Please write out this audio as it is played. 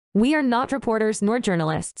We are not reporters nor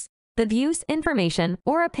journalists. The views, information,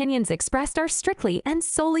 or opinions expressed are strictly and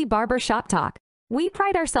solely barbershop talk. We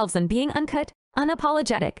pride ourselves on being uncut,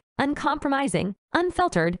 unapologetic, uncompromising,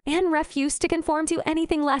 unfiltered, and refuse to conform to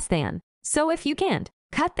anything less than. So if you can't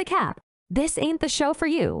cut the cap, this ain't the show for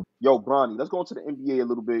you. Yo, Bronny, let's go into the NBA a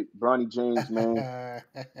little bit. Bronny James, man.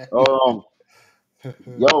 Um,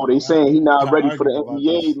 yo, they I saying he got not an ready for argument the about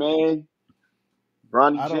NBA, this. man.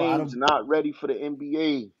 Bronny I James don't. not ready for the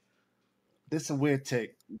NBA. This is a weird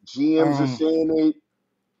take. GMs are Um, saying it.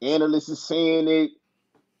 Analysts are saying it.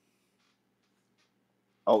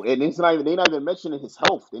 Oh, and they're not even mentioning his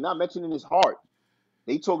health. They're not mentioning his heart.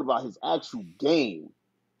 They talking about his actual game.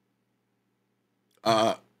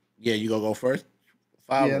 Uh, yeah, you gonna go first?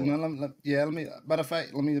 yeah, Follow. no, yeah. Let me. Matter of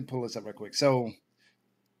fact, let me pull this up real quick. So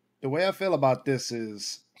the way I feel about this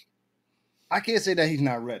is, I can't say that he's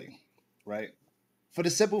not ready, right? For the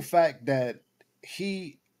simple fact that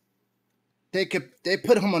he they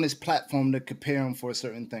put him on this platform to compare him for a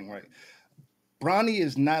certain thing, right? Bronny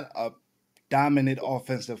is not a dominant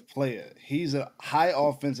offensive player. He's a high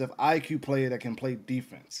offensive IQ player that can play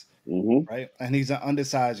defense, Mm-hmm. right? And he's an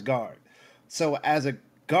undersized guard. So as a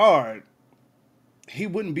guard, he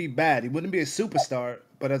wouldn't be bad. He wouldn't be a superstar,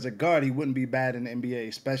 but as a guard, he wouldn't be bad in the NBA,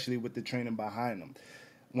 especially with the training behind him.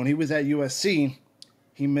 When he was at USC,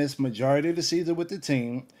 he missed majority of the season with the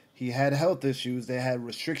team. He had health issues. They had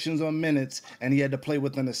restrictions on minutes, and he had to play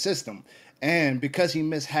within the system. And because he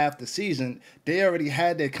missed half the season, they already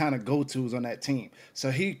had their kind of go-tos on that team.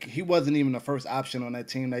 So he wasn't even the first option on that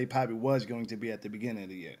team that he probably was going to be at the beginning of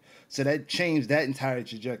the year. So that changed that entire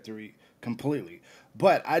trajectory completely.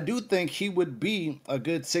 But I do think he would be a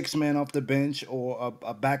good six man off the bench or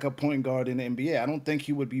a backup point guard in the NBA. I don't think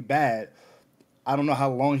he would be bad. I don't know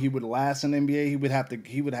how long he would last in the NBA. He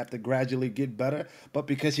would have to gradually get better. But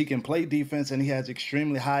because he can play defense and he has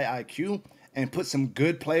extremely high IQ and put some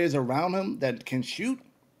good players around him that can shoot,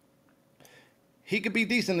 he could be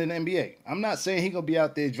decent in the NBA. I'm not saying he gonna be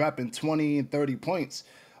out there dropping 20 and 30 points,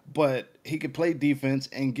 but he could play defense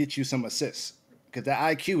and get you some assists. Because the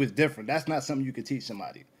IQ is different. That's not something you could teach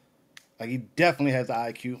somebody. Like he definitely has the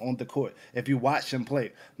IQ on the court. If you watch him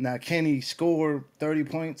play, now can he score 30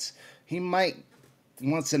 points? He might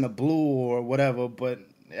once in a blue or whatever, but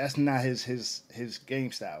that's not his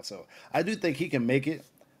game style. So I do think he can make it,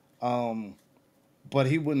 but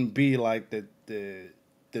he wouldn't be like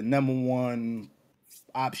the number one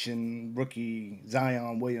option rookie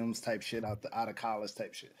Zion Williams type shit out of college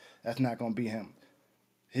type shit. That's not gonna be him.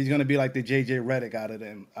 He's gonna be like the JJ Redick out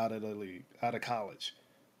of the league, out of college.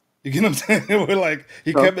 You get what I'm saying? We're like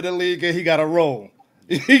he Huh? come in the league and he got a role.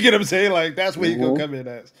 You get what I'm saying? Like that's where he's gonna Mm-hmm. come in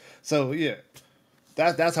as. So yeah,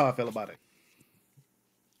 that's how I feel about it.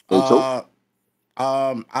 Hey, Choke. Uh,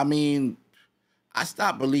 I mean, I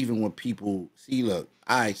stopped believing when people see. Look,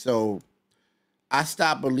 all right, so I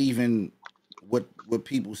stopped believing what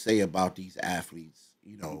people say about these athletes.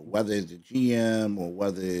 You know, whether it's the GM or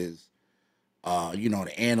whether it's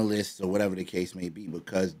the analysts or whatever the case may be,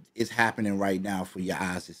 because it's happening right now for your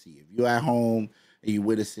eyes to see. If you're at home and you're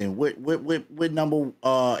witnessing, what number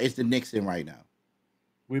is the Knicks in right now?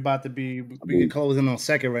 We about to be I we get mean, closing on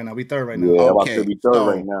second right now. We third right now. yeah, I'm about to Okay, be third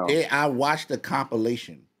right so now. they I watched a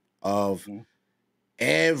compilation of Mhm.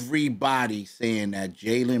 everybody saying that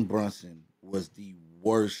Jalen Brunson was the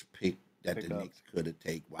worst pick that the Pick up. Knicks could have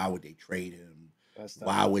taken. Why would they trade him? That's tough.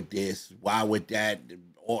 Why would this? Why would that?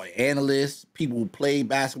 Or analysts, people who play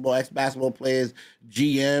basketball, ex basketball players,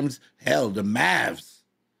 GMs, hell, the Mavs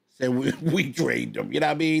said we trade them. You know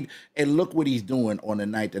what I mean? And look what he's doing on a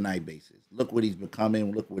night to night basis. Look what he's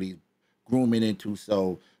becoming. Look what he's grooming into.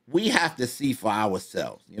 So we have to see for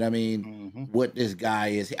ourselves. You know what I mean? Hmm. What this guy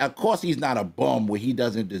is. Of course, he's not a bum where he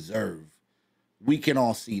doesn't deserve. We can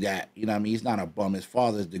all see that. You know what I mean? He's not a bum. His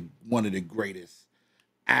father's one of the greatest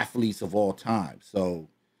athletes of all time. So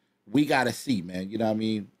we got to see, man. You know what I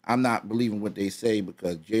mean? I'm not believing what they say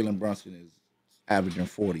because Jalen Brunson is averaging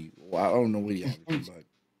 40. Well, I don't know what he's averaging, but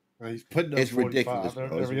He's putting up it's ridiculous, 45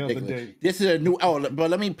 bro. It's every other ridiculous. day. This is a new. Oh, but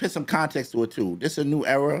let me put some context to it too. This is a new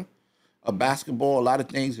era of basketball. A lot of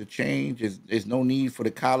things have changed. There's no need for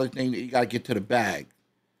the college thing. You got to get to the bag.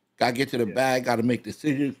 Got to get to the Yeah. bag. Got to make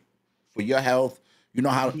decisions for your health.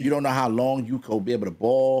 You don't know how long you could be able to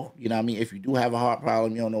ball. You know what I mean? If you do have a heart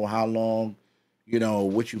problem, you don't know how long.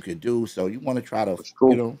 What you could do. So you want to try to It's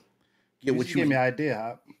true. get You what just gave me you. an idea,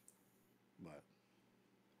 Hop. But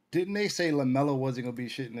Didn't they say LaMelo wasn't gonna be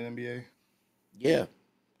shit in the NBA? yeah,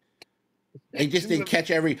 they just didn't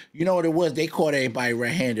catch every. You know what it was? They caught everybody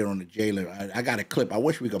red-handed on the Jalen. I got a clip. I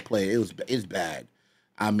wish we could play it. It's bad.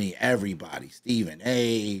 I mean, everybody. Stephen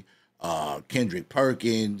A. Kendrick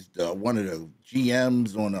Perkins, one of the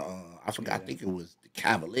GMs on the I forgot, I think it was the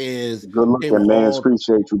Cavaliers. Good They were looking, man. all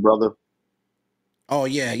Appreciate you, brother. oh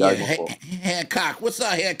yeah, You yeah. gotta go for it. Hancock. What's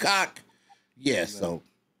up, Hancock? Yeah, Yeah. so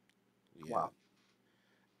yeah. Wow.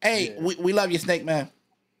 Hey, Yeah. we love you, Snake Man.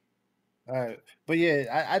 All right, but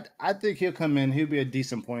yeah, I think he'll come in. He'll be a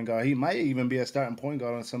decent point guard. He might even be a starting point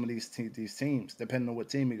guard on some of these teams, depending on what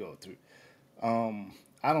team he goes to.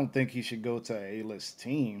 I don't think he should go to a A-list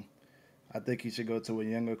team. I think he should go to a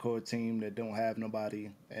younger core team that don't have nobody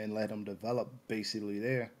and let him develop basically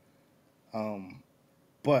there. Um,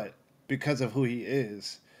 but because of who he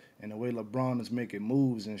is and the way LeBron is making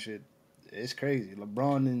moves and shit, it's crazy.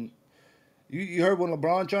 LeBron and you heard what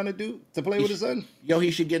LeBron trying to do to play He with sh- his son? Yo,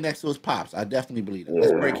 he should get next to his pops. I definitely believe that.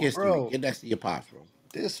 Let's break Yeah. history. Bro, Get next to your pops, bro.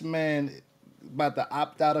 this man about to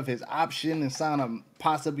opt out of his option and sign a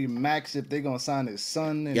possibly max if they're gonna sign his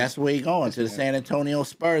son. And Guess where he going? this To the man, San Antonio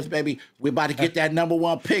Spurs, baby. We're about to get that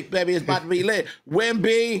 #1 pick, baby. It's about to be lit.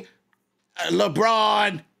 Wemby,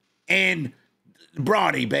 LeBron, and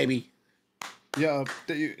Bronny, baby. yeah,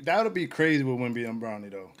 that would be crazy with Wemby and Bronny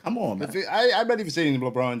though. Come on, man. I'm not even saying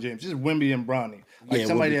LeBron James, just Wemby and Bronny. Like Yeah, it would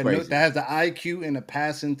somebody be that, crazy. that has the IQ and the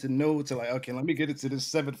passing to know to like, okay, let me get it to this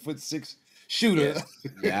 7'6" shooter.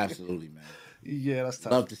 Yeah, absolutely, man. Yeah, that's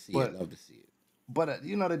tough. Love to see but, it. Love to see it. But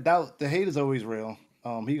you know, the hate is always real.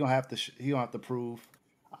 He gonna have to he gonna have to prove.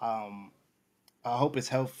 Um, I hope his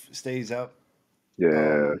health stays up.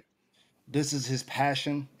 Yeah. Um, this is his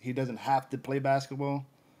passion. He doesn't have to play basketball.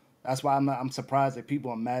 That's why I'm surprised that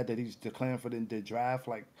people are mad that he's declaring for the draft.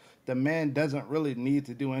 Like the man doesn't really need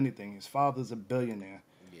to do anything. His father's a billionaire.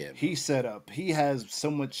 Yeah, bro. He's set up. He has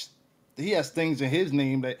so much. He has things in his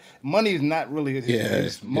name that money is not really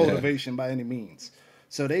his motivation by any means.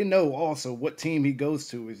 So they know also what team he goes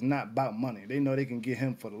to is not about money. They know they can get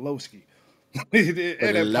him for the low ski.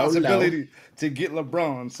 And a low. possibility to get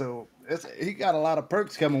LeBron. So he got a lot of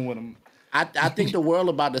perks coming with him. I think the world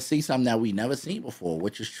about to see something that we never seen before,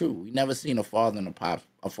 which is true. We never seen a father and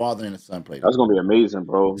a father and a son play That's together. gonna be amazing,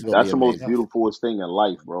 bro. It's gonna That's be the most amazing. beautiful thing in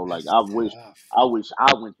life, bro. Like That's tough. I wish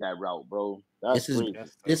I went that route, bro. That's This is crazy. That's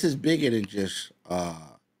tough. this is bigger than just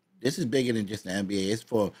this is bigger than just the NBA. It's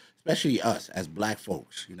for especially us as black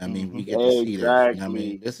folks. You know what I mean? We get to see this. You know what I mean?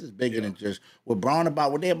 Exactly. This is bigger than just what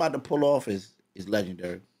what they're about to pull off is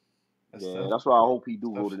legendary. That's Yeah, tough. that's why I hope he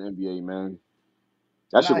do Tough. go to the NBA, man.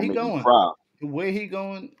 That shit Nah, will he make me going. cry. The way he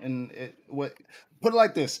going, what put it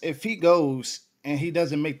like this: if he goes and he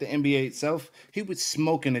doesn't make the NBA itself, he would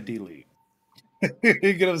smoke in the D League. You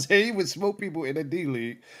get what I'm saying? He would smoke people in the D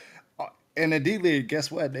League. In the D League, guess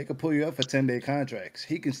what? They could pull you up for 10-day contracts.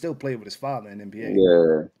 He can still play with his father in NBA.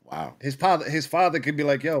 Yeah. Wow. His father could be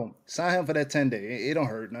like, "Yo, sign him for that 10-day. It don't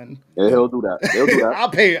hurt nothing. Yeah, he'll do that. They'll do that.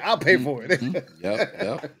 I'll pay for it."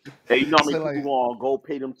 Yep. Hey, you know how many So people like, gonna go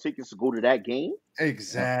pay them tickets to go to that game?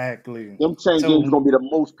 exactly. Them 10 games So gonna be the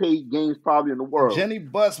most paid games probably in the world. Jenny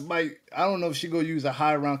Bus might. I don't know if she gonna use a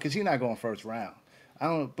high round because she's not going first round. I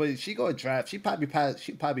don't. But she gonna draft. She probably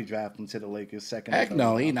draft him to the Lakers second. Or Heck third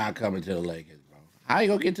no, round. he not coming to the Lakers, bro. How you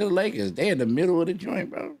gonna get to the Lakers? They in the middle of the joint,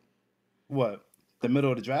 bro. What? The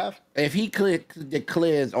middle of the draft? If he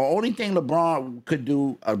declares, or only thing LeBron could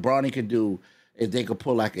do, or Bronny could do, is they could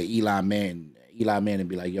pull like an Eli Manning and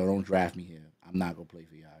be like, "Yo, don't draft me here. I'm not gonna play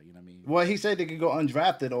for y'all." You know what I mean? Well, he said they could go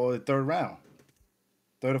undrafted or third round,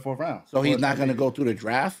 third or fourth round. So he's Or not I gonna think- go through the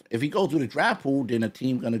draft. If he goes through the draft pool, then a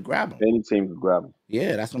team gonna grab him. Any team could grab him.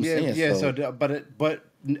 Yeah, that's what I'm Yeah, saying. yeah. So, But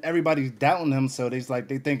everybody's doubting him, so they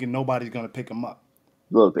thinking nobody's gonna pick him up.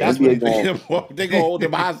 Look, the That's NBA what going they gonna hold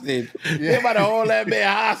him hostage. They about to hold that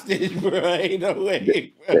man hostage, bro. Ain't no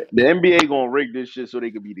way. Bro. the NBA gonna rig this shit so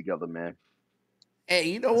they can be together, man. Hey,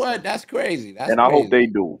 you know what? That's crazy. That's And I hope they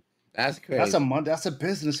crazy. do. That's crazy. That's a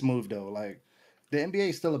business move though. Like the NBA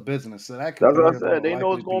is still a business, so that could That's what I very said. well They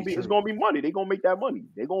know it's likely gonna be true. money. They gonna make that money.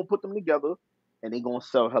 They gonna put them together and they gonna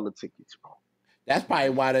sell hella tickets, bro. That's probably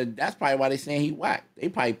why they saying he whack. They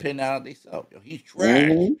probably pin out themselves. Yo, he's trash.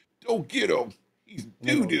 Mm-hmm. Don't get him. He's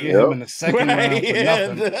They gonna doo get doo. him in the second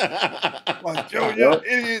round for nothing. Like, yo, Yep.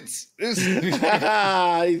 idiots! This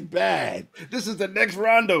He's bad. this is the next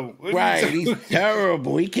Rondo. Right. He's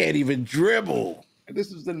terrible. He can't even dribble.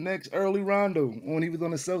 This is the next early Rondo when he was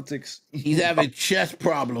on the Celtics. He's having chest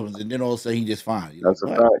problems, and then all of a sudden he just fine. You're That's a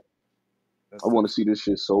like, what? fact. I want to see this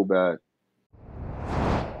shit so bad.